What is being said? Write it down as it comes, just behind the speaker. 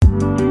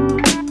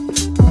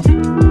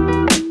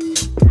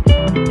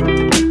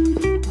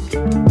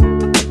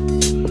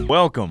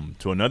Welcome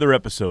to another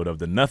episode of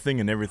the Nothing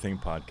and Everything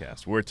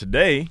podcast, where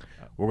today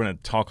we're going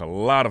to talk a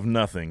lot of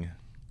nothing.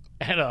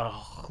 And a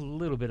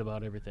little bit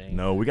about everything.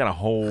 No, we got a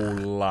whole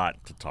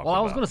lot to talk about. Well, I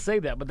was going to say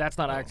that, but that's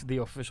not actually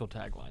the official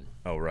tagline.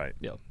 Oh, right.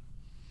 Yep.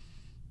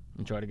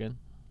 You try it again?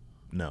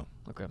 No.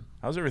 Okay.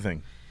 How's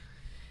everything?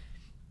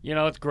 You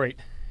know, it's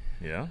great.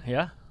 Yeah?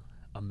 Yeah?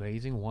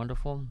 Amazing,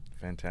 wonderful.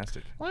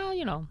 Fantastic. Well,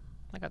 you know,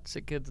 I got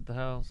sick kids at the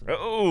house.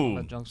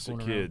 Oh, sick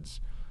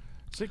kids.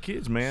 Sick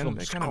kids, man. Some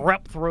They kind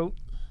scrap throat.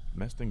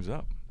 mess things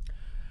up.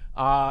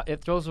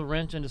 It throws a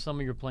wrench into some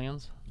of your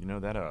plans. You know,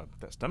 that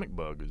stomach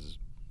bug is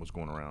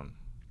going around.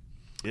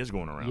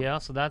 Yeah,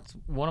 so that's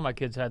one of my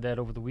kids had that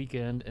over the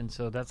weekend, and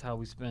so that's how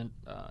we spent,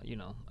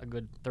 a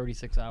good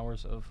 36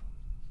 hours of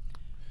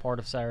part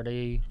of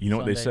Saturday. You know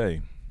Sunday. what they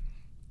say?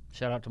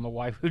 Shout out to my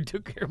wife who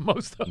took care of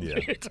most of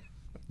it.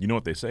 You know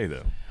what they say,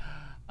 though?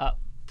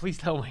 Please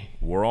tell me.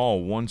 We're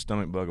all one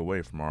stomach bug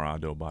away from our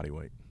ideal body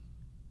weight.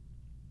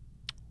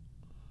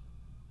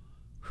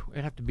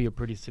 It'd have to be a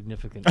pretty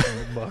significant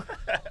stomach bug.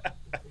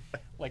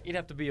 Like, it'd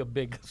have to be a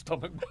big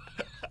stomach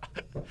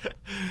bug.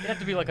 It'd have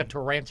to be like a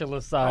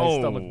tarantula-sized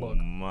stomach bug.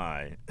 Oh,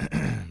 my.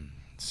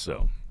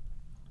 So,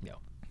 yeah,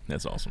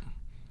 that's awesome.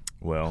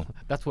 Well,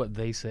 that's what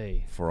they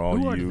say. for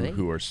all you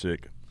who are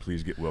sick,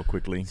 please get well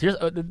quickly.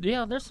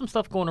 There's some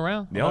stuff going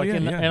around. Oh,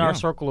 in our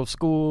circle of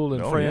school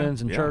and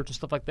friends and yeah. church and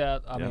stuff like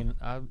that. I mean,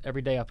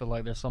 every day I feel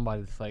like there's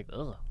somebody that's like,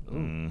 ugh,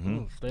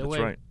 stay away. That's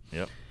right.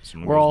 Yep.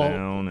 Someone We're goes all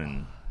down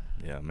and,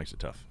 it makes it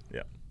tough.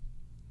 Yeah.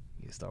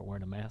 You start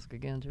wearing a mask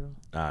again, Joe?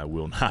 I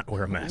will not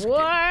wear a mask What?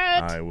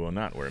 again. I will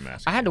not wear a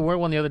mask I had to wear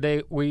one the other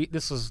day.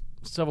 This was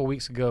several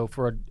weeks ago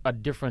for a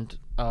different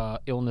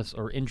illness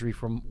or injury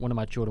from one of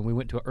my children. We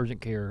went to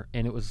urgent care,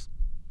 and it was,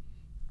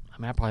 I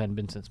probably hadn't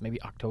been since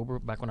maybe October,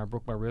 back when I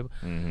broke my rib.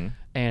 Mm-hmm.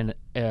 And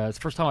it's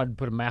the first time I'd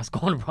put a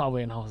mask on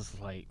probably, and I was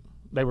like,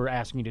 they were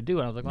asking me to do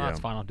it. I was like, well,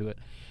 that's fine, I'll do it.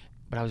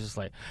 But I was just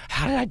like,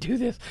 how did I do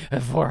this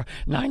for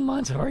 9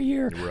 months or a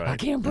year? Right. I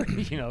can't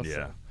breathe, Yeah.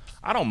 So.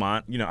 I don't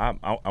mind.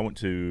 I went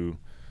to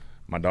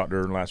my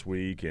doctor last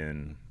week,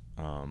 and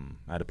I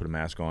had to put a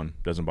mask on.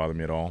 Doesn't bother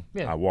me at all.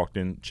 Yeah. I walked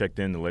in, checked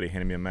in. The lady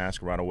handed me a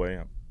mask right away.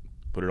 I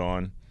put it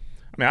on.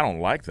 I mean, I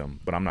don't like them,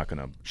 but I'm not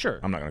gonna. Sure.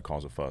 I'm not gonna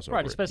cause a fuss over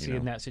Right, it. especially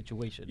in that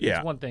situation. Yeah.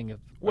 It's one thing if.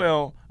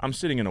 Well, I'm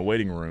sitting in a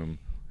waiting room,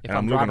 if and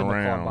I'm looking driving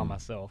around. the car by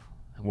myself.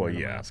 Well,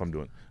 yeah, if I'm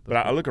doing. But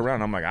I look around,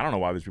 and I'm like, I don't know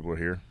why these people are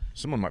here.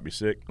 Someone might be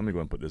sick. Let me go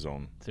and put this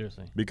on.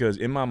 Seriously. Because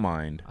in my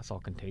mind, I saw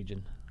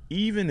Contagion.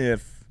 even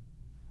if.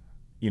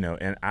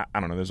 And I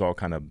don't know, there's all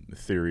kind of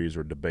theories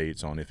or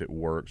debates on if it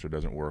works or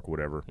doesn't work,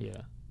 whatever.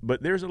 Yeah.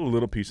 But there's a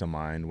little peace of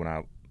mind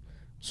when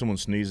someone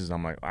sneezes,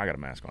 I'm like, I got a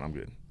mask on, I'm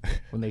good.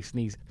 When they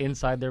sneeze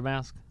inside their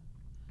mask?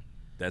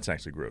 That's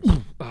actually gross.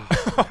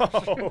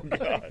 Oh,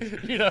 God.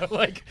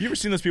 You ever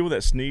seen those people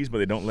that sneeze but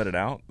they don't let it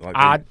out? Like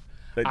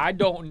I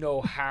don't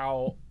know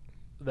how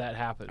that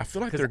happens. I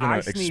feel like they're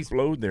going to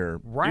explode their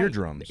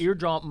eardrums. The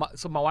eardrum.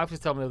 So my wife was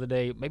telling me the other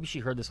day, maybe she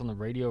heard this on the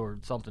radio or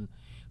something.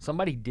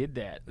 Somebody did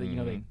that.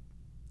 Mm-hmm.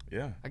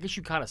 Yeah. I guess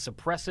you kind of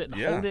suppress it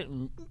and hold it,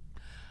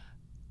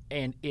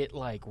 and it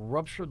like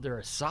ruptured their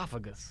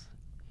esophagus.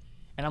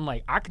 And I'm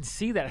like, I can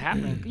see that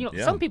happening.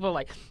 Some people are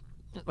like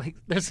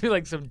there's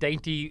like some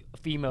dainty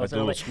females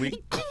like that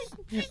sweet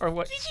or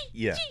what?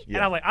 Yeah. And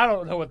I'm like, I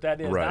don't know what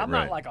that is. Right, I'm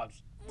not like a,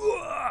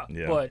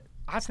 but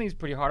I sneeze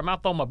pretty hard. I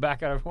throw my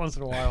back out every once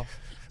in a while,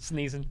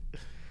 sneezing.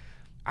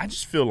 I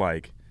just feel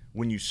like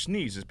when you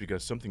sneeze, it's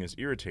because something is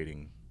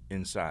irritating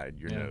inside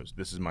your nose.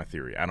 This is my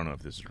theory. I don't know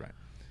if this is right.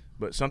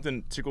 But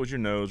something tickles your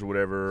nose or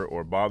whatever,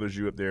 or bothers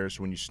you up there.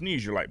 So when you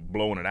sneeze, you're like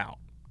blowing it out.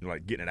 You're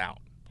like getting it out.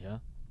 Yeah.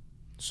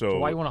 So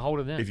why you want to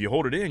hold it in? If you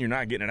hold it in, you're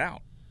not getting it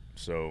out.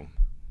 So,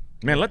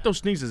 man, let those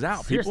sneezes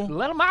out, Seriously, people.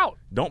 let them out.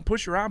 Don't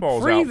push your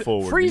eyeballs out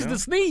forward. Freeze the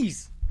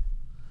sneeze.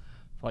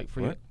 Let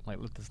the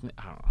sneeze.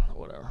 I don't know,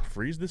 whatever.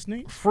 Freeze the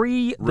sneeze?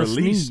 Release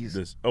sneeze.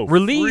 This.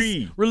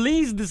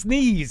 Release the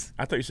sneeze.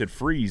 I thought you said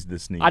freeze the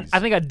sneeze. I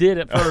think I did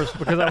at first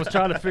because I was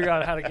trying to figure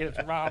out how to get it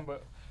to rhyme,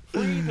 but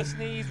free the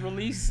sneeze,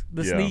 release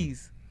the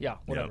sneeze. Yeah,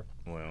 whatever.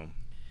 Yep. Well,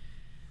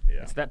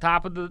 it's that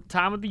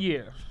time of the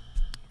year.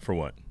 For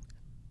what?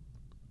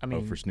 I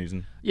mean, for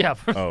sneezing? Yeah.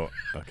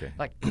 Okay.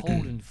 Like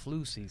cold and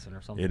flu season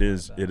or something. It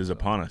is. Like that, it is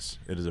upon us.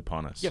 It is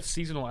upon us. You have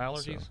seasonal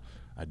allergies? So,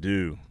 I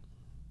do.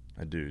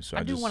 So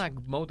I do when I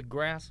mow the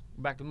grass.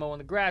 Back to mowing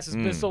the grass. It's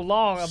been so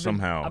long.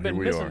 I've been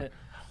missing it.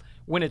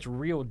 When it's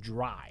real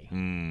dry,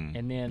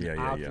 and then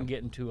I can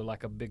get into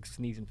a big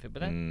sneezing fit.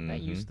 But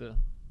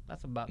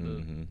that's about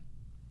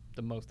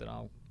the most that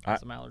I'll have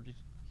some allergies.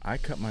 I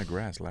cut my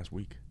grass last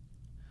week.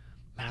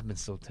 Man, I've been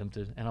so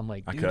tempted, and I'm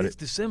like, dude, it's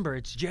December,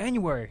 it's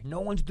January, no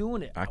one's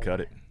doing it. I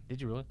cut it. Did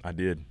you really? I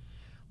did.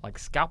 Like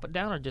scalp it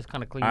down or just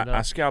kind of clean it up?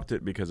 I scalped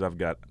it because I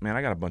got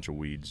a bunch of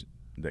weeds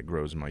that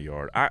grows in my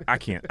yard. I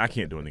can't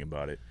do anything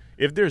about it.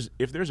 If there's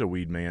a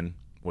weed man,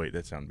 wait,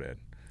 that sounds bad.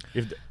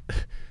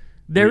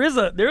 There is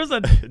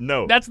a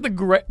no. That's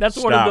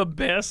Stop. One of the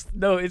best.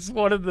 No, it's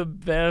one of the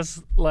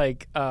best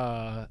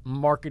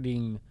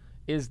marketing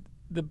is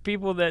the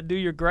people that do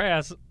your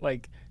grass,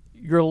 like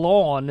your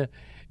lawn.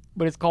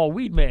 but it's called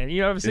Weed Man.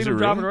 You ever seen them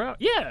driving around?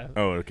 Yeah.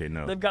 Oh, okay,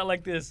 no. They've got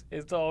like this.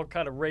 It's all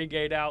kind of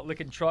reggae out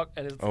looking truck,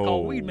 and it's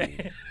called Weed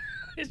Man.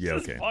 It's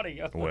just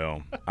funny.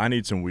 Well, I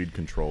need some weed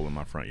control in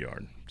my front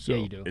yard. So yeah,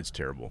 you do. It's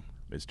terrible.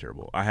 It's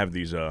terrible. I have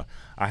these. I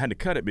had to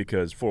cut it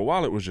because for a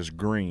while it was just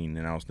green,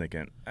 and I was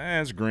thinking,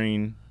 it's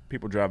green.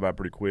 People drive by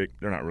pretty quick.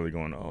 They're not really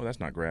going, oh, that's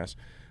not grass.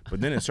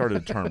 But then it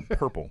started to turn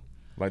purple.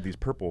 Like these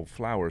purple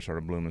flowers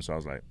started blooming, so I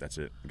was like, that's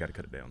it. I got to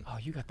cut it down. Oh,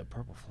 you got the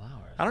purple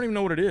flowers. I don't even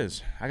know what it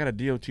is. I got a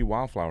DOT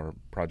wildflower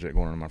project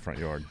going on in my front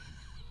yard.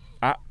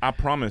 I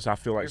promise I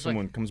feel like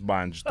someone comes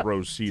by and just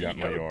throws seed out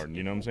my yard.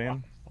 You know what I'm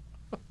saying?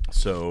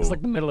 So it's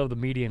like the middle of the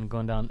median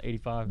going down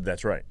 85.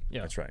 That's right.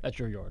 Yeah, that's right. That's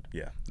your yard.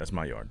 Yeah, that's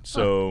my yard.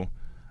 So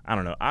I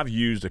don't know. I've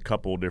used a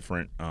couple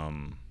different.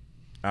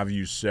 I've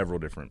used several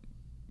different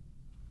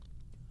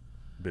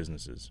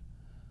businesses,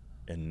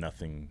 and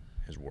nothing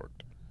has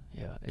worked.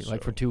 Yeah,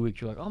 like for 2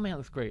 weeks, you're like, oh man, it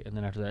looks great, and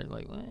then after that, you're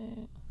like,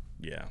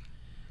 yeah,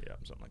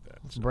 something like that.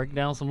 Let's break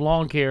down some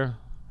lawn care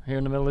here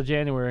in the middle of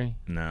January.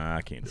 Nah,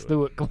 I can't do it. Let's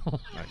do it. Come on.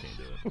 I can't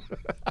do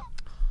it.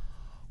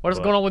 What is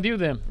going on with you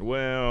then?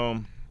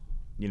 Well,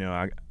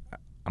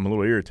 I'm a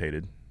little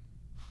irritated.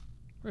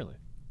 Really?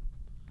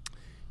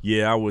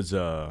 Yeah, I was.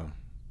 I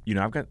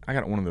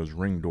got one of those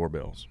Ring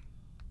doorbells.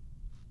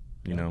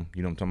 You know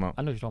what I'm talking about?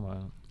 I know what you're talking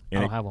about. I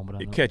don't have one, but I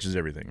know. It catches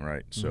everything,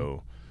 right? Mm-hmm.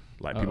 So,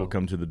 like, people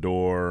come to the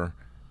door,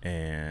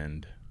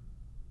 and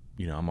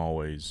I'm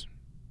always.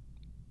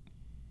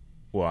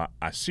 Well,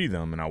 I see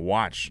them and I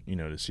watch,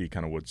 to see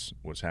kind of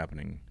what's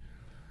happening.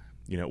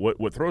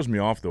 What throws me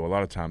off though a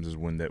lot of times is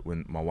when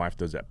my wife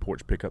does that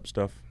porch pickup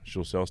stuff.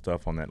 She'll sell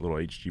stuff on that little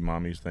HG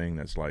Mommies thing.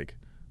 That's like.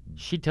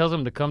 She tells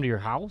them to come to your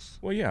house?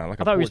 Well, yeah, I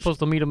thought we were supposed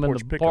to meet them in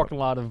the parking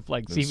lot of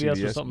like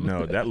CVS or something.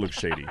 No, that looks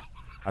shady.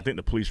 I think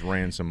the police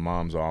ran some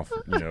moms off,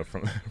 from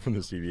the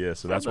CVS,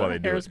 so that's why they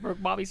do it.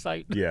 Harrisburg Mommy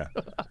site. Yeah.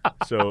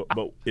 So,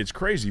 but it's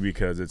crazy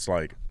because it's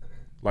like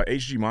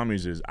HG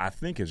Mommies is, I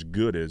think, as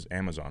good as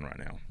Amazon right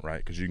now, right?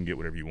 Because you can get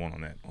whatever you want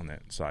on that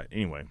site.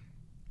 Anyway,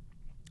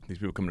 these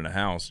people come to the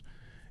house,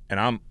 and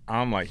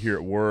I'm like here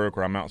at work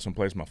or I'm out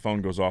someplace, my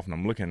phone goes off, and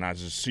I'm looking, and I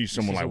just see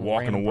someone like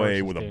walking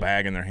away with a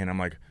bag in their hand. I'm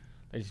like,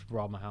 they just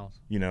robbed my house.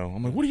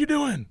 I'm like, what are you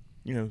doing?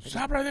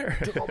 Stop right there.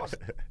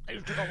 They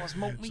just took all my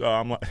smoke meat. So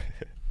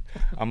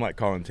I'm like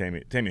calling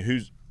Tammy. Tammy,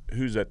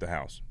 who's at the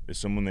house? Is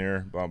someone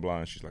there? Blah blah.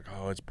 And she's like,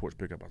 oh, it's porch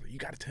pickup. I was like, you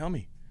got to tell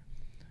me.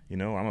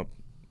 I'm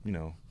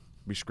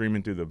be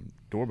screaming through the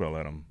doorbell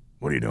at them.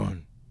 What are you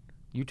doing?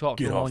 You talk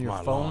to them on your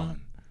phone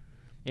lawn.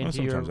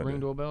 into your Ring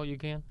doorbell. You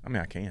can. I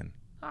mean, I can.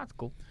 Oh, that's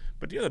cool.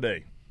 But the other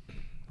day,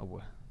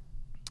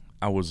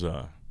 I was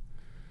I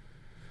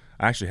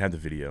actually had the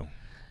video.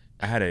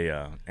 I had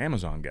a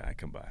Amazon guy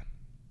come by.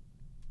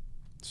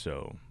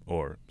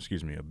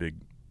 A big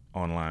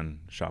online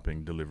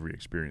shopping delivery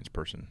experience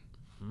person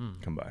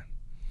come by.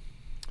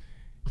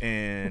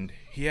 And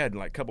he had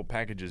like a couple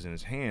packages in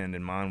his hand,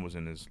 and mine was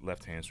in his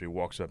left hand. So he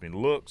walks up and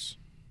looks,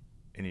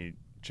 and he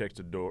checks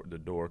the door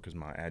because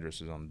my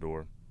address is on the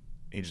door.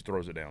 And he just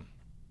throws it down.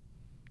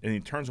 And he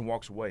turns and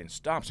walks away and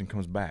stops and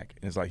comes back.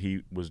 And it's like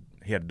he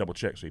had to double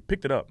check. So he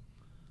picked it up,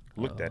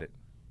 looked at it,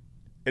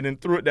 and then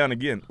threw it down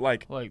again.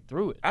 Like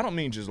threw it. I don't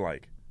mean just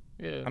like.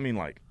 Yeah. I mean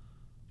like,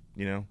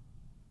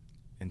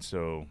 And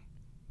so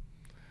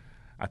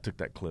I took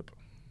that clip.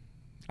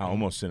 I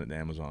almost sent it to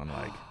Amazon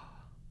like,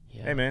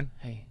 yeah. Hey, man.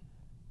 Hey.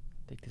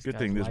 Take this Good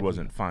thing this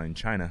wasn't fine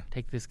China.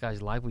 Take this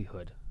guy's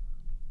livelihood.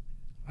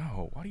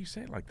 Oh, why do you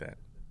say it like that?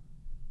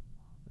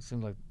 It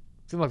seemed like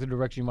the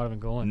direction you might have been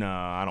going. No,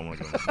 I don't want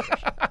to go in that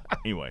direction.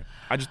 Anyway,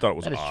 I just thought it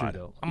was odd. That is true,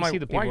 though. I'm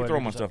like, why are you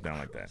throwing my stuff down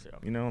like that?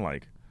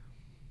 Like,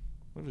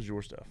 what was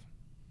your stuff?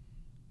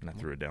 And I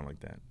threw it down like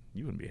that.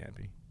 You wouldn't be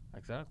happy.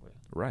 Exactly.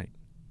 Right.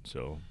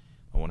 So,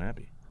 I wasn't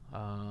happy.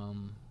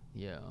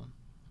 Yeah.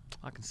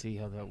 I can see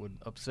how that would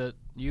upset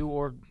you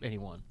or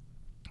anyone.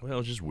 Well,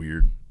 it's just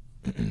weird.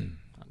 I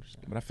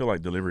understand. But I feel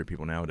like delivery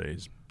people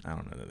nowadays, I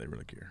don't know that they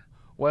really care.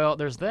 Well,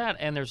 there's that,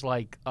 and there's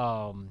like,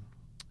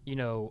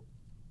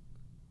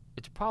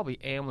 it's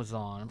probably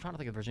Amazon. I'm trying to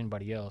think if there's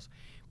anybody else.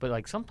 But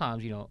like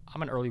sometimes,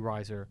 I'm an early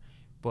riser,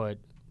 but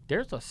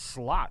there's a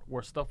slot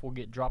where stuff will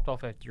get dropped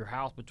off at your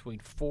house between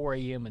 4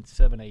 a.m. and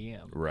 7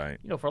 a.m. Right.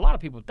 For a lot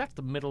of people, that's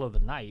the middle of the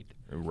night.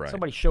 Right.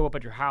 Somebody show up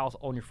at your house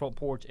on your front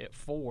porch at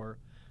 4,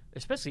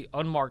 especially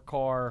unmarked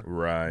car.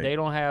 Right. They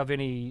don't have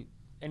anything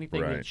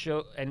right. that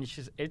show, and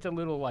it's a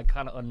little like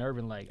kind of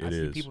unnerving. Like I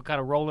see people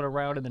kind of rolling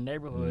around in the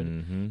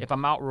neighborhood if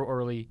I'm out real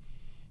early,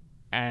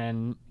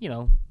 and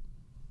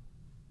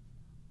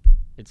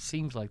it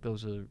seems like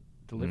those are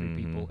delivery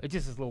people. It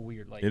just is a little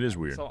weird. Like it is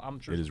weird. So I'm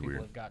sure people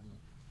weird. have gotten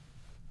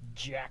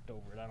jacked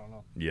over it. I don't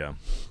know. Yeah,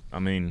 I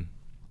mean,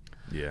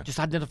 yeah. Just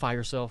identify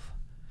yourself.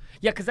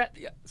 Yeah, because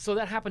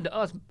that happened to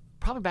us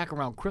probably back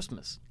around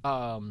Christmas.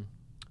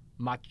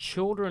 My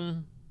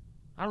children,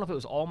 I don't know if it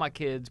was all my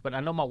kids, but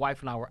I know my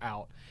wife and I were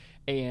out,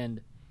 and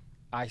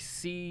I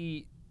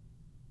see,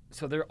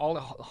 so they're all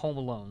home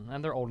alone,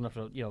 and they're old enough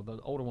to, the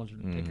older ones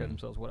take care of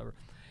themselves, whatever.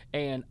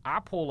 And I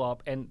pull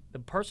up, and the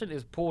person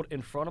is pulled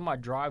in front of my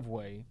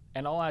driveway,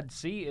 and all I'd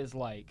see is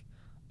like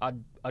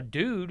a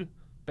dude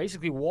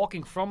basically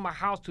walking from my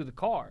house to the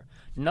car.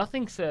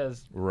 Nothing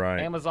says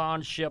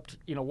Amazon shipped,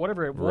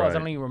 whatever it was. I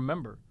don't even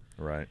remember.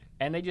 Right.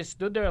 And they just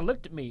stood there and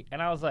looked at me,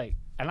 and I was like,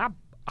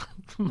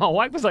 my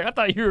wife was like, I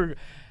thought you were,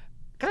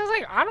 because I was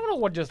like, I don't know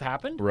what just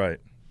happened. Right.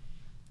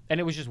 And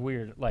it was just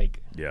weird.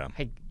 Like, yeah.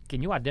 Hey,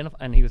 can you identify?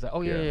 And he was like,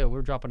 oh, yeah,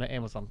 we're dropping to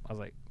Amazon. I was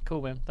like,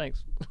 cool, man,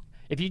 thanks.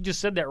 If you just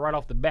said that right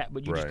off the bat,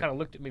 but you just kind of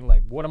looked at me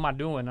like, what am I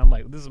doing? I'm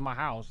like, this is my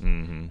house.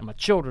 And my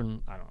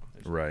children, I don't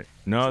know. Right.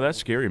 No, that's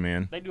scary,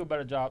 man. They do a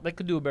better job. They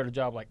could do a better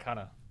job, like kind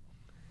of,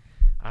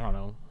 I don't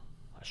know,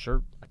 a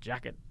shirt, a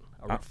jacket.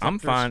 I'm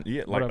fine.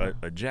 Yeah, like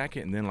a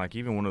jacket and then like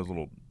even one of those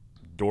little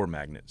door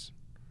magnets.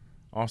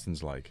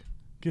 Austin's like,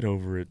 get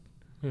over it.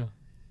 Yeah.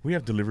 We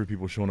have delivery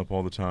people showing up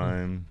all the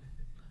time.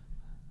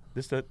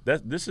 This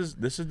is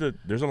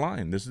there's a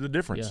line. This is the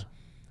difference. Yeah.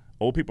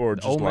 Old people are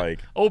just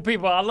old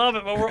people. I love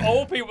it, but we're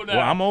old people now.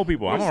 Well, I'm old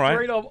people. I'm all right.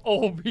 Straight up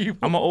old people.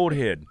 I'm an old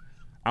head.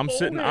 I'm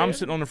sitting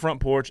on the front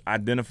porch.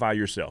 Identify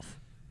yourself.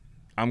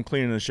 I'm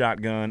cleaning the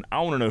shotgun.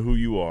 I want to know who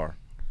you are,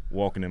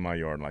 walking in my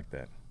yard like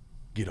that.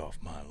 Get off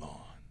my lawn.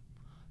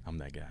 I'm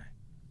that guy.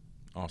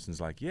 Austin's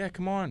like, yeah,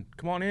 come on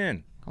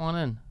in. Come on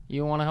in.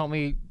 You want to help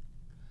me?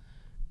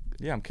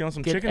 Yeah, I'm killing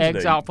some get chickens eggs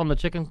today. Out from the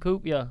chicken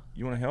coop. Yeah.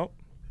 You want to help?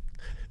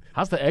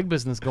 How's the egg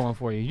business going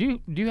for you?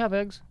 Do you have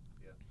eggs?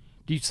 Yeah.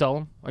 Do you sell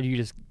them, or do you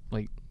just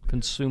like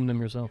consume them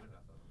yourself?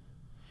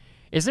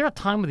 Is there a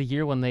time of the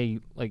year when they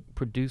like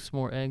produce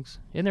more eggs?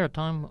 Isn't there a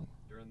time?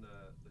 During the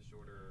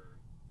shorter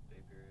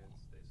day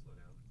periods, they slow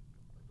down,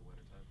 like the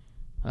winter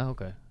time. Oh,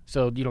 okay.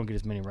 So you don't get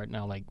as many right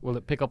now. Like, will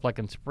it pick up like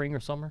in spring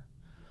or summer?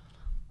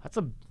 That's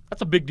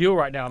a big deal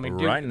right now. I mean,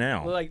 right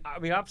now. Like, I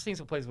mean, I've seen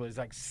some places where it's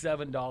like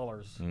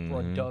 $7 for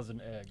a dozen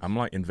eggs. I'm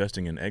like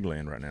investing in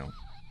Eggland right now.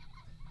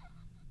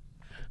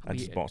 I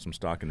just bought some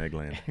stock in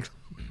Eggland.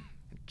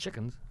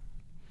 Chickens.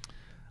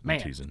 Man,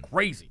 teasing.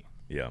 Crazy.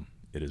 Yeah,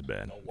 it is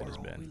bad. It is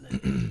bad.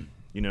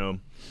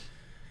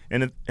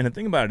 And the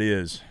thing about it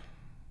is,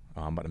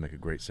 I'm about to make a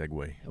great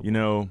segue.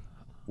 Okay.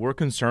 We're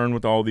concerned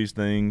with all these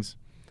things,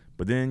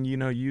 but then,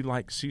 you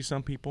like see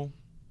some people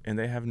and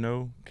they have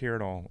no care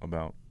at all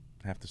about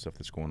half the stuff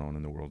that's going on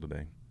in the world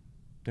today.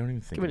 They don't even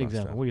think about stuff. Give me an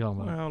example. What are you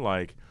talking about?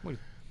 Well,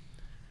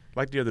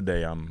 like the other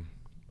day, I'm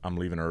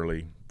leaving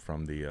early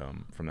from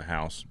the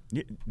house.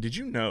 Did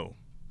you know?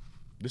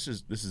 This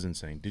is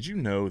insane. Did you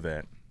know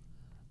that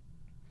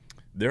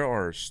there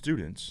are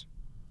students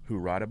who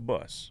ride a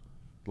bus,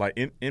 like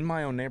in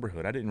my own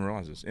neighborhood? I didn't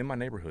realize this. In my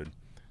neighborhood,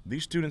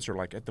 these students are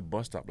like at the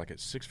bus stop like at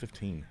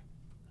 6:15.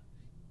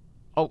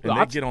 Oh, and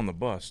they get on the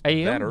bus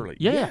that early.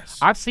 Yeah, yes.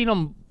 I've seen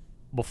them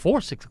before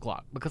 6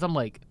 o'clock because I'm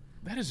like,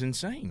 that is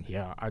insane.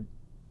 Yeah,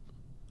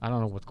 I don't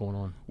know what's going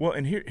on. Well,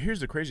 and here's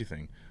the crazy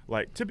thing.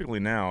 Like typically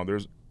now,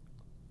 there's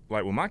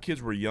like when my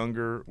kids were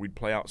younger, we'd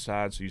play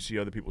outside, so you see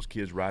other people's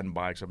kids riding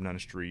bikes up and down the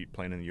street,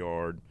 playing in the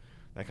yard,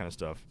 that kind of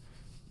stuff.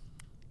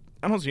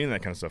 I don't see any of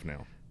that kind of stuff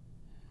now.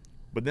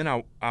 But then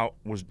I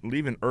was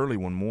leaving early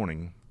one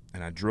morning,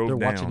 and I drove down.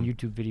 They're watching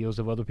YouTube videos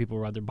of other people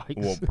ride their bikes.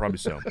 Well, probably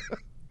so.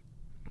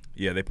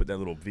 Yeah, they put that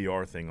little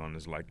VR thing on.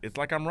 It's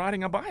like I'm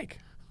riding a bike.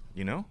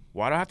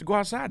 Why do I have to go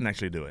outside and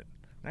actually do it?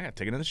 I got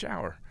to take another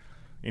shower.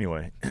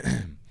 Anyway,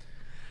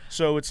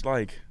 so it's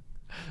like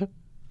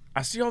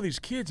I see all these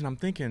kids, and I'm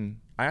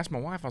thinking. I asked my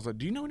wife. I was like,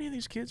 "Do you know any of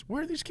these kids?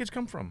 Where do these kids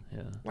come from?"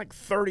 Yeah. Like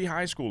 30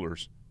 high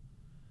schoolers,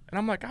 and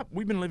I'm like,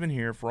 "We've been living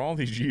here for all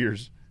these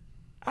years.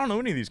 I don't know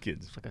any of these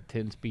kids." It's like a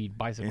 10-speed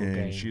bicycle and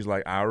game. She's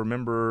like, I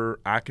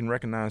can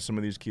recognize some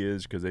of these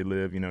kids because they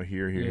live,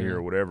 here,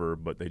 or whatever,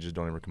 but they just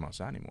don't ever come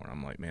outside anymore.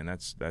 I'm like, man,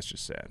 that's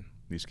just sad.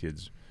 These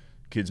kids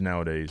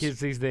nowadays.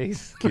 Kids these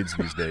days.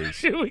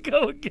 Here we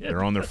go again.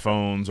 They're on their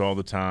phones all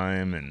the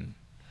time and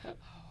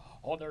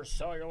on their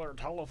cellular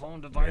telephone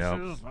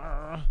devices.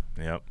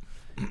 Yep.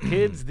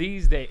 Kids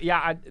these days.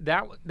 Yeah,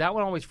 that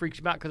one always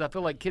freaks me out because I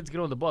feel like kids get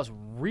on the bus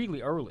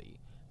really early.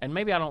 And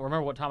maybe I don't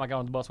remember what time I got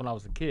on the bus when I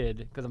was a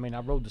kid because, I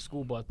rode the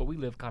school bus, but we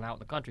live kind of out in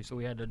the country, so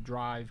we had to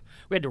drive.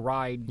 We had to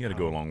ride you had to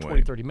go a long 20,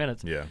 way. 30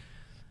 minutes. Yeah.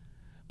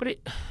 But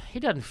it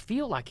doesn't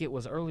feel like it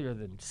was earlier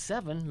than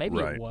 7. Maybe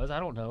it was.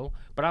 I don't know.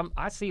 But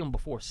I see them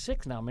before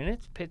 6 now.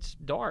 It's pitch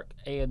dark,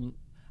 and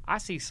I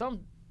see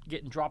some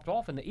getting dropped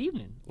off in the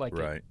evening, like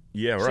at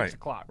 6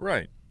 o'clock.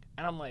 Right.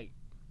 And I'm like,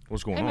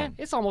 what's going on? Hey, man,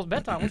 it's almost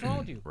bedtime. What's wrong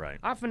with you? Right.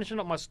 I'm finishing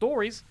up my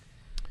stories.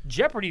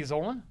 Jeopardy's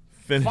on.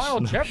 Final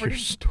Jeopardy. Your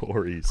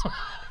stories.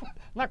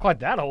 Not quite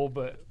that old,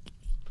 but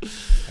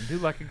I do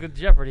like a good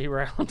Jeopardy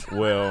round.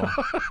 Well,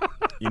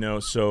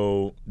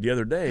 so the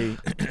other day,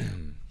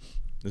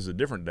 this is a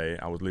different day.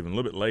 I was leaving a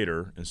little bit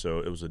later, and so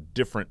it was a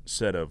different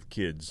set of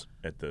kids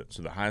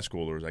so the high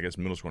schoolers, I guess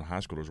middle school and high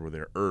schoolers were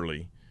there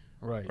early.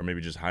 Right. Or maybe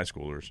just high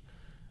schoolers.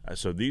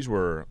 So these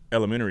were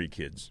elementary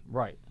kids.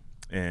 Right.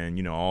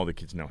 And, all the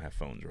kids now have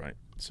phones, right?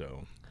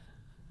 So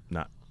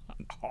not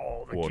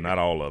all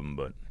of them,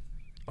 but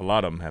a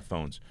lot of them have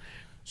phones.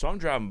 So I'm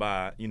driving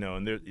by,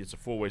 and it's a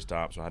four-way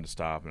stop, so I had to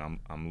stop, and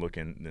I'm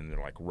looking, and they're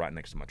like right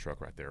next to my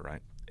truck right there,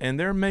 right? And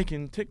they're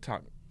making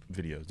TikTok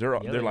videos.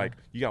 They're like,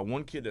 you got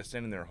one kid that's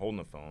standing there holding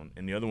the phone,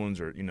 and the other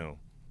ones are,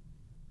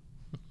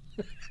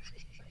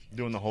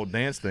 doing the whole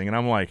dance thing, and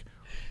I'm like,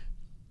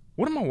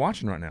 what am I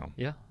watching right now?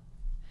 Yeah.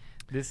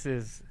 This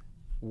is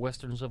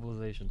Western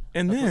civilization.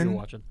 And That's then what you're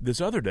watching.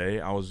 this other day,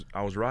 I was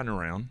riding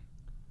around,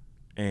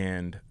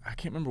 and I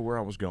can't remember where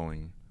I was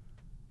going,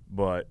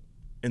 but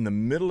in the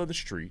middle of the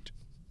street,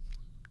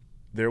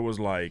 there was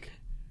like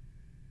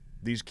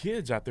these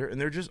kids out there, and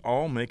they're just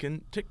all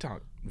making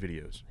TikTok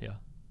videos. Yeah.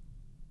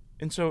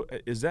 And so,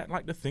 is that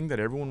like the thing that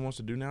everyone wants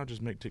to do now?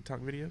 Just make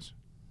TikTok videos?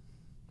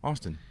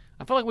 Austin,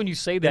 I feel like when you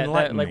say that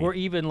like we're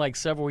even like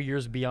several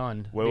years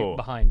behind.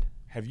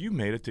 Have you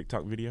made a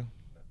TikTok video?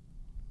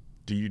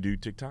 Do you do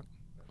TikTok?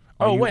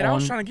 Oh, wait, I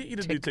was trying to get you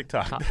to do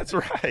TikTok. That's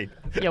right.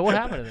 Yeah, what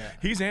happened to that?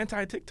 He's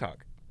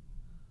anti-TikTok.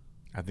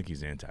 I think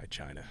he's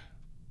anti-China.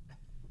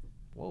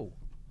 Whoa.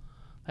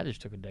 That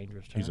just took a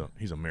dangerous turn.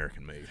 He's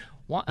American made.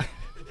 What?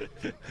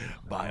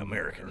 Buy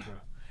American.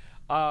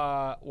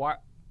 Why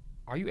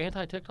are you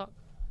anti-TikTok?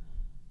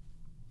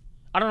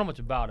 I don't know much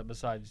about it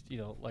besides,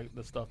 like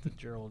the stuff that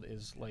Gerald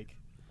is like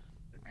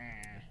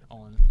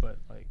on, but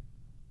like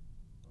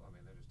Well, I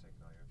mean, they're just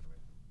taking all your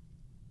information.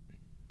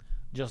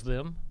 just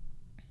them.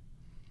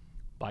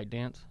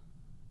 ByteDance.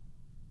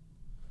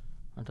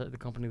 Aren't that the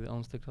company that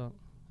owns TikTok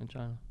in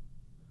China?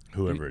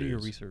 Whoever do it is. your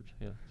research.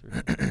 Yeah.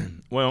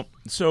 Well,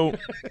 so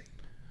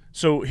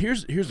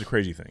here's the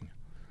crazy thing.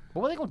 But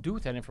what are they gonna do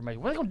with that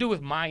information? What are they gonna do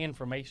with my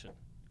information?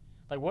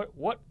 Like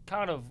what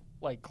kind of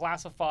like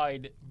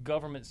classified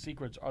government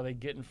secrets are they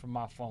getting from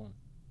my phone?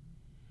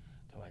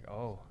 They're like,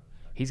 oh,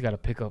 he's got to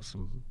pick up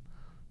some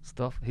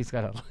stuff. He's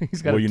got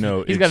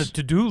a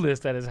to-do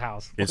list at his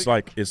house. It's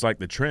like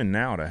the trend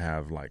now to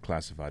have like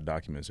classified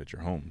documents at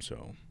your home.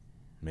 So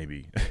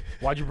maybe.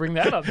 Why'd you bring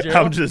that up,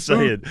 Gerald? I'm just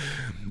saying.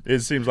 It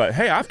seems like,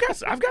 hey, I've got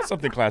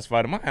something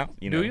classified in my house.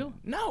 Do you?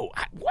 No.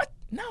 What?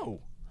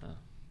 No.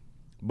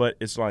 But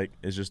it's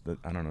just that,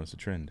 I don't know, it's a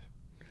trend.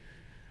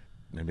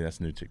 Maybe that's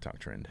a new TikTok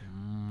trend.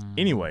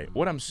 Anyway,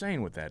 what I'm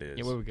saying with that is...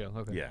 Yeah, where we go.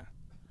 Okay. Yeah.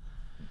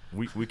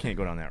 We can't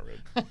go down that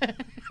road.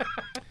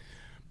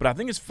 But I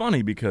think it's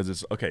funny because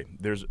it's... Okay,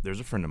 there's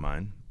a friend of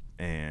mine,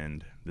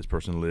 and this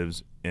person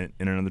lives in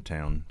another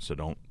town, so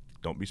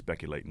don't be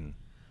speculating.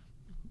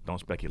 Don't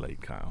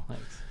speculate, Kyle.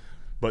 Thanks.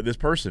 But this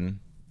person,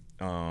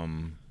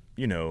 mid-late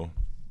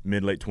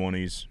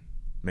 20s,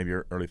 maybe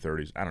early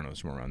 30s, I don't know,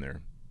 somewhere around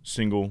there,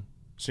 single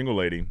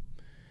lady,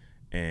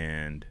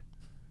 and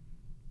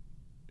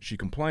she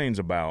complains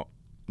about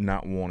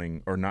not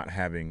wanting or not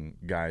having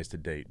guys to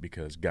date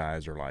because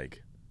guys are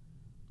like,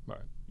 right.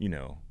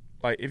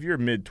 Like if you're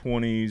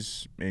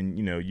mid-20s and,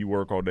 you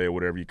work all day or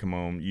whatever, you come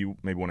home, you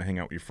maybe want to hang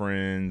out with your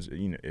friends,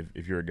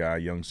 if you're a guy,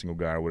 young single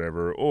guy or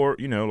whatever, or,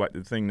 like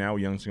the thing now,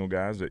 young single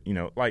guys that,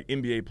 like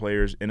NBA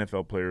players,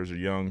 NFL players are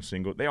young,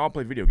 single, they all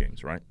play video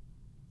games, right?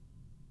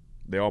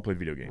 They all play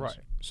video games. Right.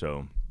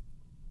 So,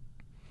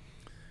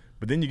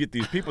 but then you get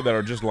these people that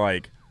are just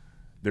like,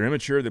 they're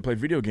immature, they play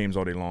video games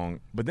all day long.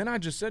 But then I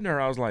just said to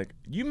her, I was like,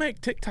 you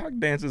make TikTok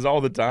dances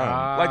all the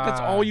time. Like, that's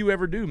all you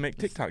ever do, make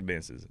TikTok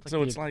dances.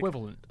 So it's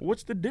equivalent. Like,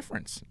 what's the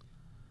difference?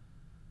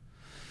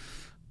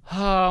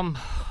 Yeah,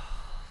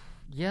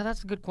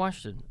 that's a good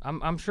question.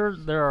 I'm sure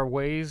there are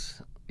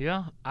ways.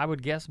 Yeah, I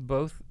would guess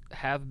both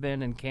have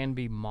been and can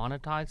be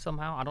monetized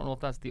somehow. I don't know if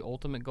that's the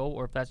ultimate goal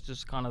or if that's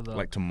just kind of the...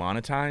 Like to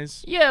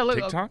monetize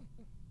TikTok?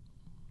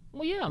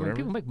 Well, yeah, I mean,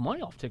 people make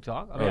money off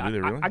TikTok. I mean, do they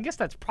really? I guess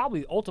that's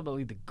probably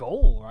ultimately the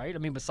goal, right? I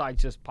mean,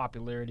 besides just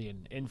popularity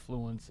and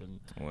influence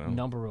and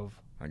number of...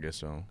 I guess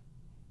so.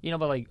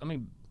 But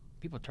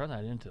people turn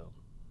that into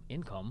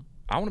income.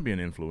 I want to be an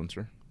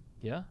influencer.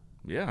 Yeah?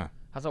 Yeah.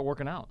 How's that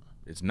working out?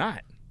 It's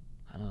not.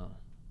 I don't know.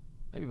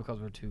 Maybe because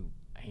we're too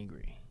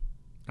angry.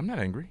 I'm not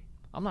angry.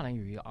 I'm not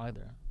angry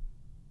either.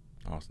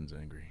 Austin's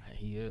angry.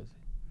 He is.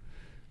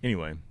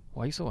 Anyway.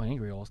 Why are you so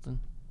angry,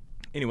 Austin?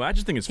 Anyway, I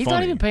just think it's funny. He's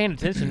not even paying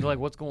attention to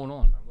what's going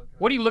on.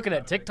 What are you looking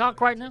at,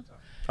 TikTok right now?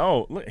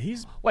 Oh, look,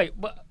 Wait,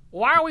 but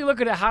why are we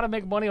looking at how to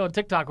make money on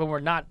TikTok when we're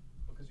not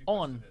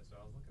on? So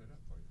I was looking it up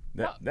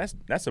for you.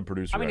 That's a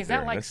producer. I mean, right is that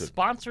there. like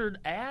sponsored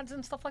ads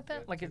and stuff like that?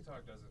 Yeah, like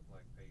TikTok doesn't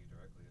pay you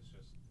directly. It's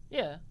just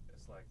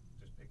It's like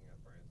just picking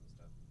up brands and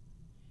stuff.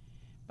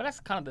 But that's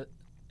kind of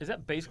is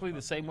that basically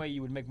the same way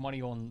you would make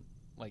money on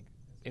like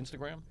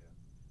Instagram? Yeah.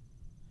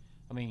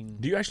 I mean,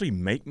 do you actually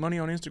make money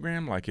on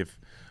Instagram?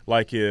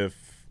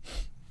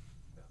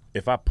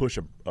 If I push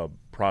a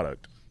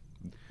product,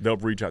 they'll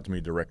reach out to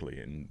me directly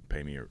and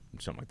pay me or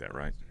something like that,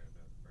 right?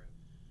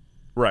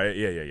 Right.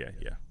 Yeah.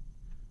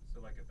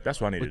 So like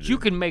that's what I need to do. But you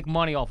can make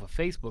money off of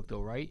Facebook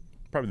though, right?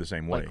 Probably the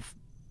same way.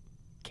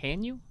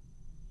 Can you?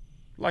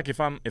 Like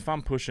if I'm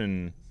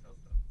pushing,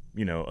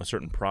 a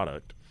certain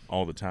product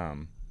all the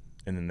time,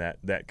 and then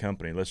that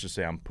company, let's just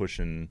say I'm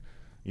pushing,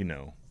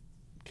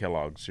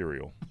 Kellogg's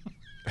cereal.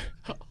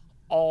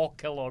 All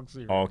Kellogg's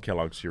cereal. All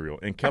Kellogg's cereal.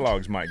 And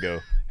Kellogg's might go,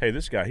 hey,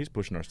 this guy, he's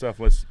pushing our stuff.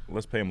 Let's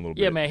pay him a little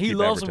bit. Yeah, man, he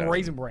loves some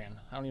Raisin Bran.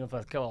 I don't even know if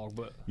that's Kellogg,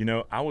 but...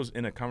 I was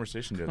in a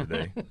conversation the other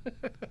day,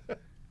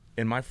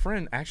 and my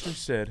friend actually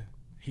said,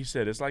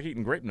 it's like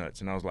eating grape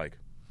nuts. And I was like,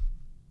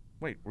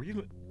 wait, were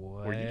you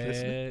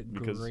listening?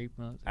 Because grape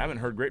nuts? I haven't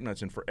heard grape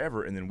nuts in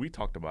forever, and then we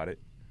talked about it,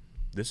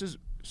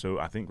 So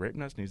I think Grape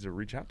Nuts needs to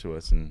reach out to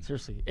us. And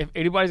seriously, if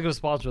anybody's going to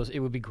sponsor us, it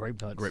would be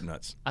Grape Nuts. Grape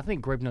Nuts. I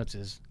think Grape Nuts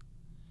is.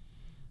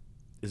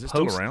 Is it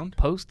still around?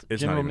 Post it's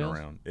General not even Mills?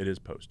 around. It is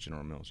post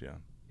General Mills, yeah.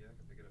 Yeah, I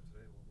can pick it up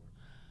today.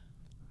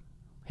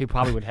 He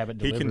probably would have it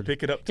delivered. He can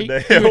pick it up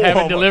today. He would have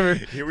it delivered.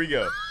 Here we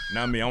go.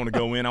 Now me, I want to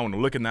go in. I want to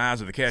look in the eyes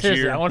of the cashier.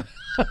 Seriously, I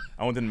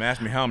want them to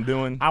ask me how I'm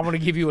doing. I want to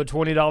give you a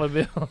 $20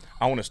 bill.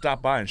 I want to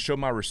stop by and show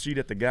my receipt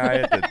at the guy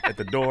at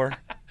the door.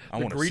 I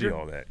want to see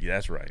all that. Yeah,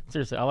 that's right.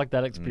 Seriously, I like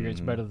that experience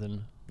better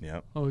than.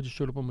 Yep. Oh, it just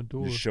showed up on my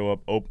door. Just show up,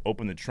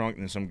 open the trunk,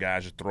 and some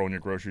guy's just throwing your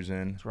groceries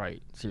in. That's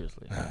right.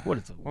 Seriously. What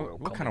is the world?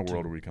 What kind of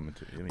world are we coming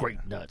to? I mean,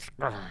 Grape Nuts.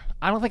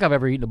 I don't think I've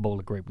ever eaten a bowl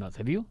of Grape Nuts.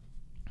 Have you?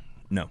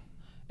 No.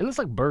 It looks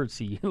like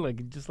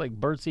birdseed, just like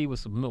birdseed with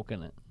some milk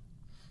in it.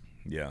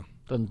 Yeah.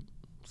 Doesn't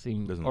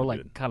seem, Doesn't or look like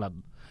good. kind of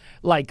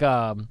like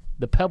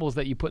the pebbles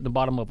that you put in the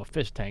bottom of a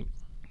fish tank.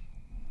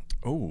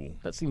 Oh.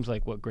 That seems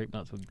like what Grape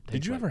Nuts would taste like.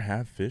 Did you ever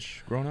have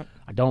fish growing up?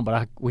 I don't,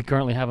 but we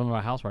currently have them in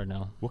our house right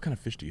now. What kind of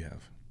fish do you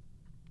have?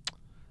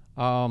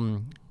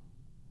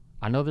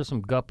 I know there's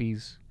some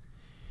guppies.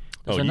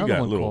 There's you another got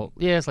one little. called,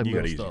 yeah, it's like you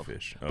got little easy stuff.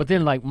 fish. But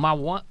then like my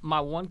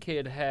one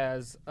kid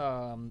has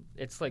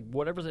it's like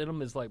whatever's in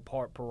them is like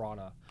part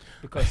piranha,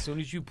 because as soon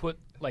as you put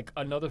like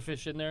another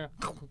fish in there,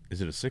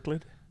 Is it a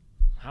cichlid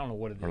I don't know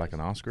what it is. or like an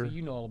Oscar? So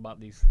you know all about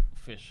these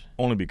fish.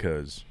 Only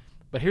because.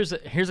 But here's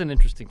an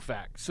interesting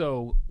fact.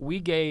 So we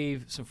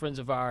gave some friends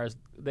of ours,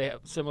 they have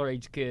similar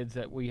age kids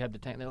that we had the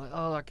tank. They're like,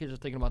 oh, our kids are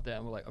thinking about that.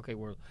 And we're like, okay,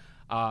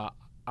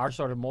 ours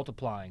started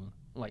multiplying.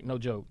 Like, no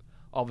joke.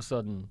 All of a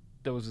sudden,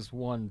 there was this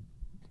one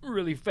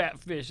really fat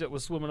fish that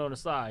was swimming on the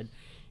side.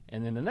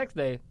 And then the next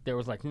day, there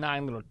was like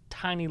 9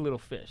 tiny little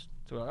fish.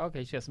 So we're like,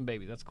 okay, she has some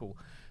babies. That's cool.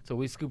 So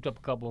we scooped up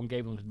a couple and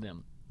gave them to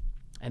them.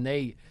 And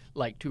they,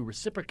 like, to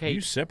reciprocate.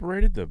 You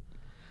separated the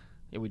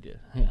Yeah, we did.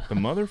 Yeah. the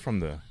mother from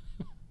the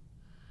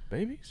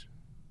babies?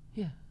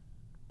 Yeah,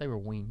 they were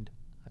weaned,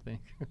 I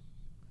think.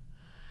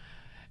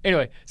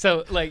 Anyway,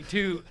 so like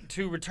to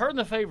return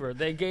the favor,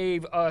 they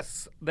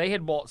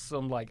had bought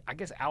some like I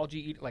guess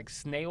algae like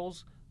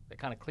snails that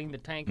kind of clean the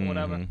tank or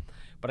whatever.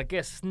 But I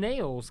guess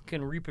snails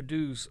can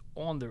reproduce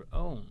on their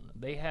own.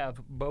 They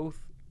have both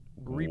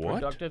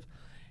reproductive,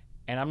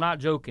 and I'm not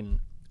joking.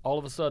 All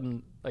of a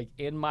sudden, like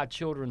in my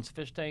children's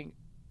fish tank,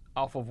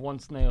 off of one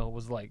snail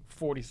was like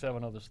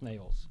 47 other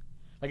snails.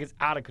 Like it's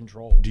out of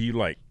control. Do you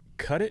like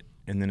cut it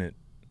and then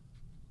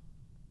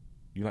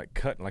you like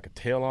cut like a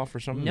tail off or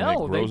something? No,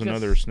 and it grows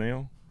another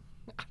snail.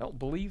 I don't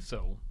believe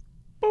so.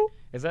 Boop.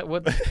 Is that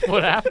what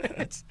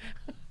happens?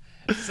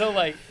 So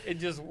like it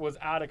just was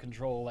out of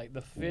control. Like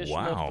the fish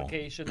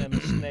multiplication and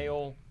the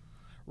snail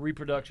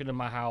reproduction in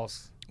my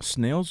house.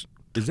 Snails?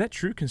 Is that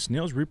true? Can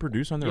snails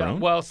reproduce on their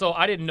own? Well, so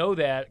I didn't know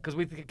that because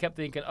we kept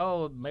thinking,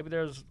 oh, maybe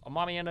there's a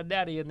mommy and a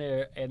daddy in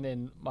there. And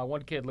then my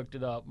one kid looked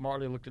it up.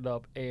 Marley looked it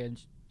up, and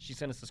she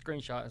sent us a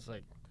screenshot. It's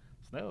like,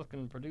 snails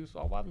can produce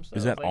all by themselves.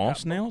 Is that all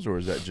snails, or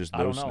is that just those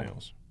I don't know.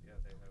 snails? Yeah,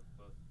 they have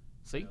both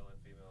See? male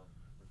and female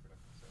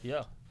reproductive cells.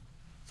 Yeah.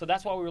 So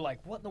that's why we were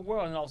like, what in the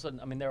world? And all of a sudden,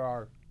 I mean, there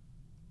are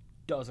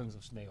dozens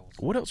of snails.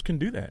 What else can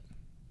do that?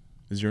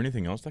 Is there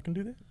anything else that can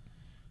do that?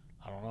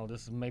 I don't know.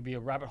 This is maybe a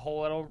rabbit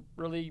hole I don't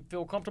really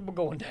feel comfortable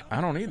going down.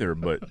 I don't either,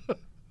 but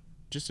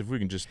just if we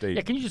can just stay.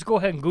 Yeah, can you just go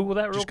ahead and Google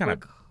that real just quick?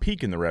 kind of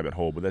peek in the rabbit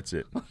hole, but that's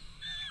it.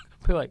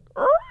 Be like,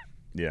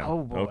 Yeah.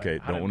 oh boy. Okay,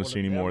 don't want to see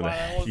any more of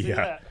that. I don't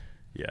Yeah.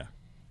 Yeah.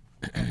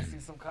 see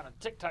some kind of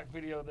TikTok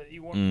video that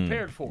you weren't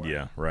prepared for.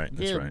 Yeah, right.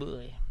 That's right.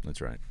 Boy.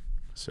 That's right.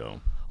 So,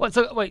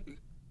 Wait.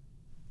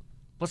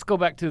 Let's go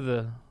back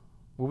to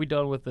were we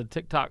done with the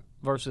TikTok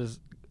versus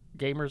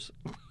gamers?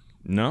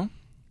 no.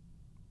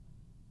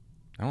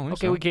 I don't think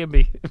Okay, so. we can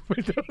be.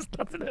 There was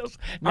nothing else.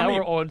 Now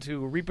we're on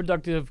to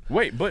reproductive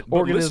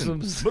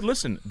organisms. But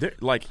listen,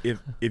 like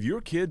if your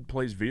kid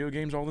plays video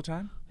games all the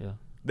time, Yeah.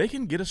 they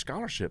can get a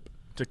scholarship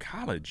to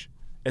college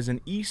as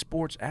an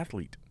esports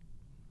athlete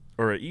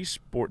or an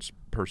esports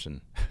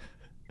person.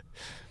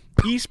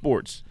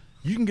 Esports,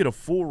 you can get a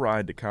full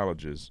ride to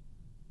colleges.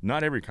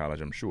 Not every college,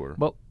 I'm sure.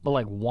 But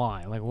like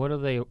why? Like what are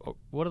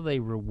they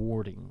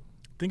rewarding?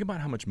 Think about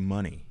how much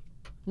money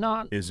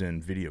is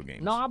in video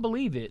games. No, I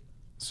believe it.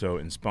 So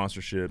in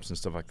sponsorships and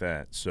stuff like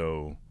that.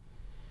 So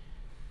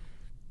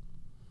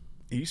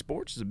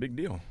esports is a big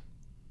deal.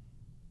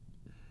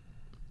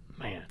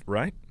 Man.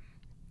 Right?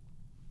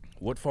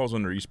 What falls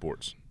under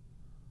esports?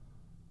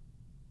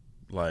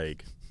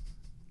 Like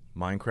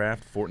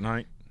Minecraft,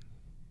 Fortnite?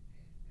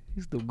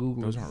 He's still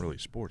Googling. Those aren't really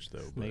sports,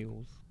 though.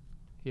 Snails.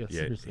 Yeah, Yeah,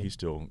 seriously. he's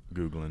still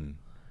Googling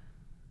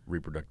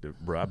reproductive.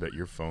 Bro, I bet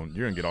your phone,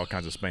 you're going to get all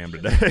kinds of spam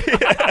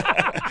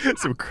today.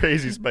 Some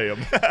crazy spam.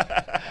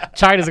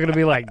 China's going to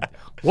be like,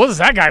 what is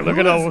that guy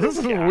looking over? This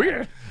is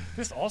weird.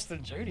 This Austin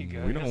JD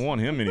guy. We don't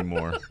want him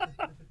anymore.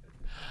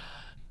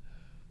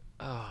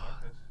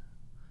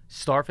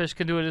 Starfish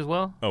can do it as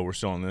well? Oh, we're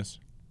still on this?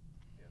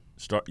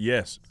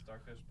 Yes.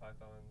 Starfish,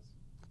 pythons,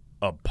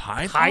 A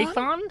python?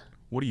 Python?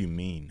 What do you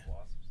mean?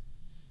 wasps,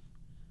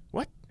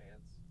 What?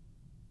 ants.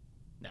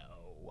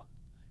 No.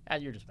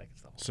 You're just making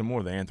stuff up. Some more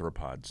of the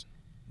arthropods.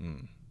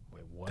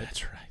 Wait, what?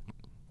 That's right.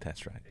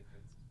 That's right.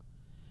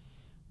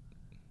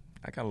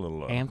 I got a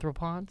little...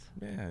 Anthropods?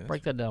 Yeah.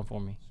 Break that down for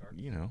me.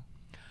 You know.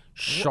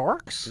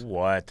 Sharks?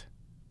 What?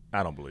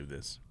 I don't believe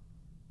this.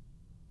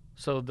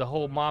 So the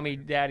whole mommy,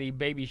 daddy,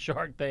 baby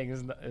shark thing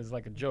is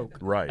like a joke.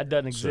 Right. That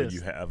doesn't exist. So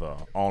you have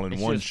a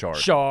all-in-one shark.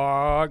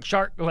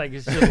 Shark. Like,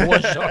 it's just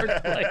one shark.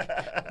 Like,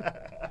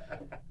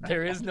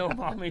 there is no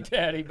mommy,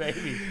 daddy,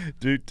 baby.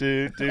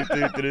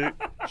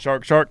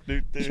 Shark.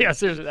 Yeah,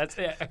 seriously, that's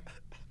it.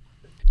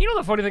 You know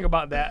the funny thing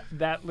about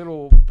that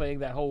little thing,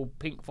 that whole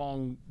pink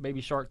fong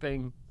baby shark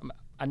thing?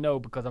 I know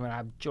because, I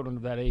have children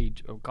of that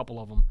age, a couple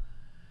of them.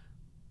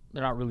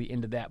 They're not really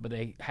into that, but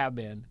they have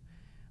been.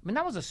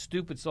 That was a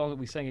stupid song that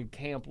we sang in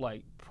camp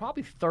like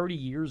probably 30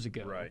 years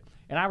ago. Right.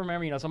 And I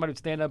remember, somebody would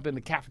stand up in the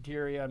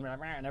cafeteria and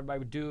everybody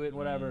would do it and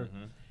whatever.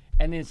 Mm-hmm.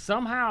 And then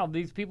somehow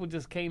these people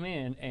just came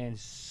in and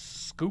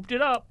scooped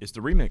it up. It's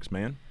the remix,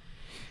 man.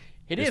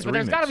 It's but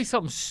there's got to be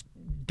something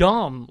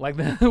dumb like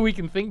that we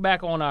can think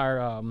back on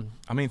our...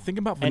 think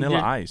about Vanilla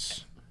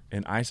Ice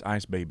and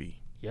Ice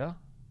Baby. Yeah.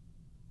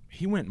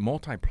 He went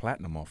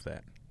multi-platinum off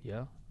that.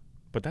 Yeah.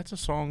 But that's a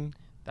song...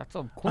 That's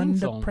a Queen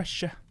song. Under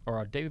Pressure.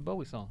 Or a David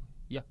Bowie song.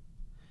 Yeah.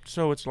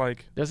 So it's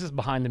like... This is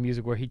behind the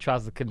music where he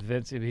tries to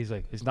convince him. He's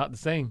like, it's not the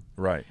same.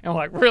 Right. And I'm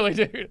like, really,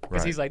 dude? Because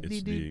right. he's like...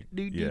 It's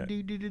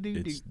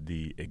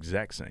the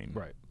exact same.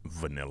 Right.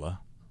 Vanilla.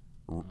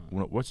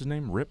 What's his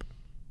name? Rip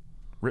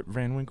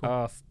Van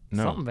Winkle?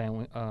 No. Something Van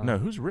Winkle. No,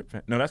 who's Rip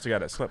Van... No, that's the guy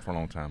that slept for a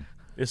long time.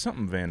 It's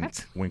something Van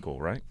Winkle,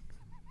 right?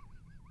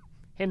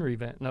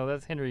 No,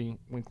 that's Henry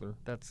Winkler.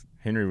 That's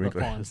Henry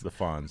Winkler. That's the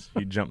Fonz.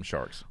 He jumped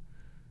sharks.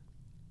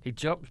 He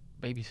jumped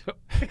baby.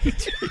 He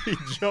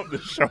jumped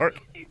the shark.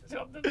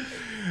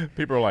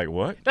 People are like,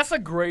 what? That's a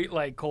great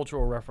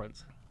cultural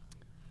reference.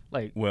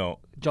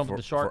 Jumping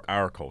the shark for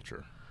our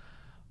culture.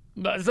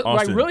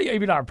 Really,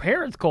 even our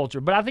parents'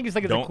 culture. But I think it's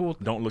a cool.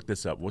 Don't look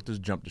this up. What does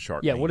jump the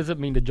shark? Yeah, mean? What does it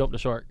mean to jump the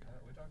shark?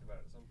 We talked about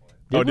it at some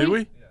point. Did we?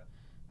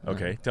 Yeah.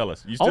 Okay, tell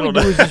us. You still don't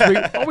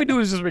know. All we do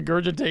is just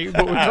regurgitate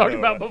what we talked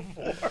about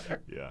before.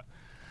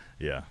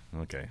 Yeah.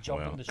 Okay.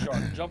 Jumping the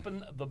shark.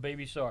 Jumping the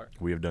baby shark.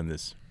 We have done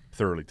this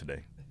thoroughly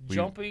today.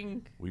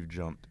 We've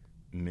jumped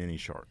many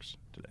sharks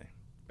today.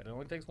 But it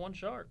only takes one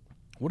shark.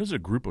 What is a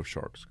group of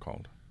sharks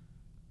called?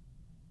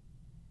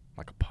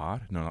 Like a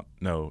pod?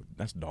 No,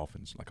 that's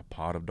dolphins. Like a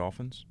pod of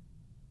dolphins?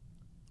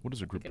 What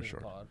is a group of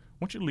sharks? Why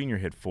don't you lean your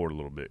head forward a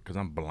little bit, because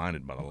I'm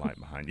blinded by the light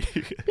behind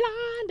you.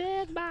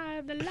 Blinded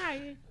by the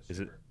light. Is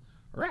it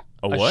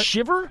a what?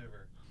 Shiver?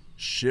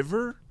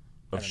 Shiver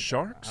of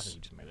sharks? I think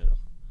we just made it up.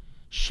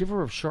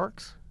 Shiver of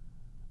sharks?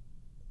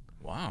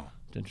 Wow.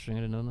 It's interesting.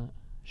 I didn't know that.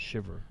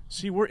 Shiver.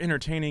 See, we're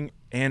entertaining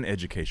and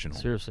educational.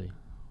 Seriously.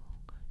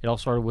 It all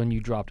started when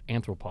you dropped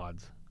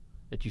anthropods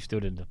that you still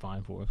didn't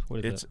define for us.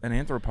 What is An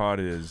anthropod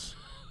is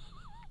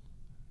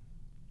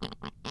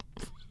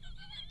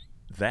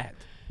that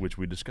which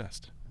we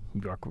discussed.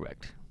 You are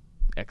correct.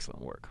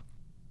 Excellent work.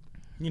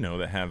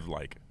 That have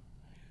like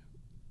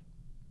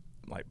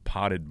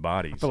potted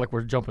bodies. I feel like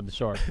we're jumping the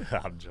shark.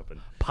 I'm jumping.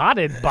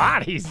 Potted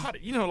bodies?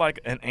 Like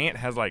an ant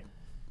has like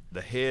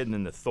the head and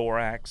then the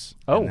thorax.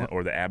 Oh.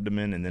 Or the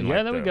abdomen and then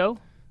there we go.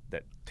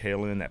 That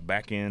tail end, that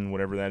back end,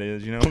 whatever that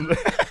is,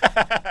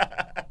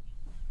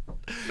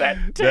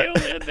 That tail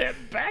end, that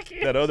back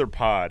end. That other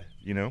pod,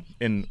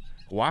 And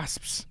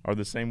wasps are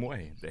the same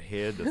way. The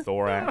head, the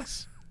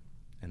thorax,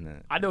 and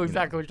the... I know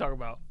exactly what you're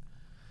talking about.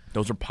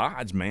 Those are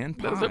pods, man.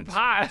 Pods. Those are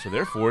pods. So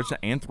therefore, it's an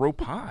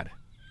anthropod.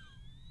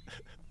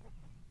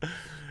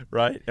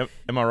 Right?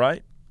 Am I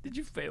right? Did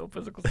you fail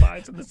physical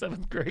science in the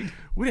 7th grade?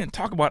 We didn't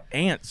talk about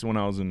ants when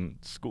I was in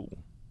school.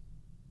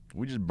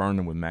 We just burned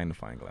them with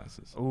magnifying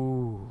glasses.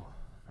 Ooh,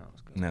 that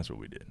was good. And that's what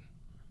we did.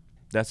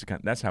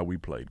 That's how we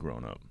played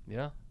growing up.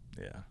 Yeah?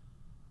 Yeah.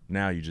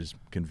 Now you just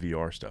can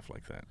VR stuff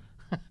like that.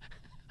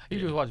 You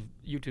just watch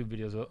YouTube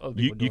videos of other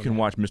people You can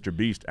watch Mr.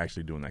 Beast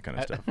actually doing that kind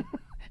of stuff.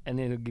 And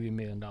then he'll give you $1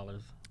 million.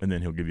 And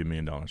then he'll give you $1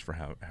 million for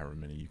however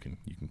many you can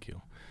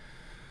kill.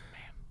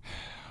 Man.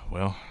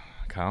 Well,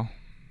 Kyle,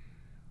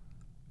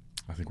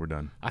 I think we're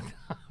done. I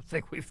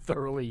think we've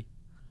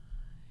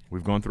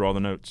gone through all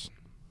the notes.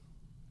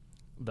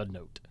 The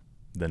note.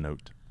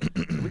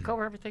 Did we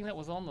cover everything that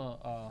was on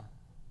the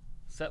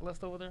set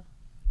list over there?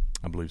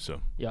 I believe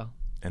so. Yeah.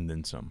 And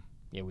then some.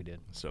 Yeah, we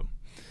did. So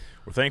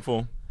we're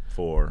thankful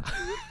for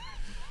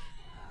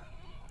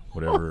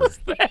whatever. What was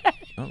that?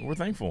 We're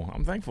thankful.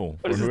 I'm thankful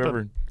for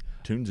whoever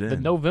tunes in. The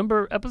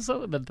November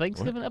episode? The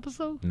Thanksgiving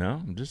episode?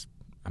 No,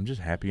 I'm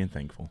just happy and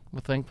thankful.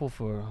 We're thankful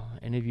for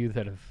any of you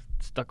that have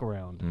stuck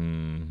around.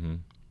 Mm-hmm.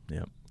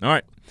 Yep. All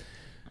right.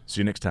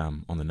 See you next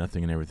time on the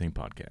Nothing and Everything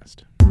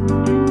podcast.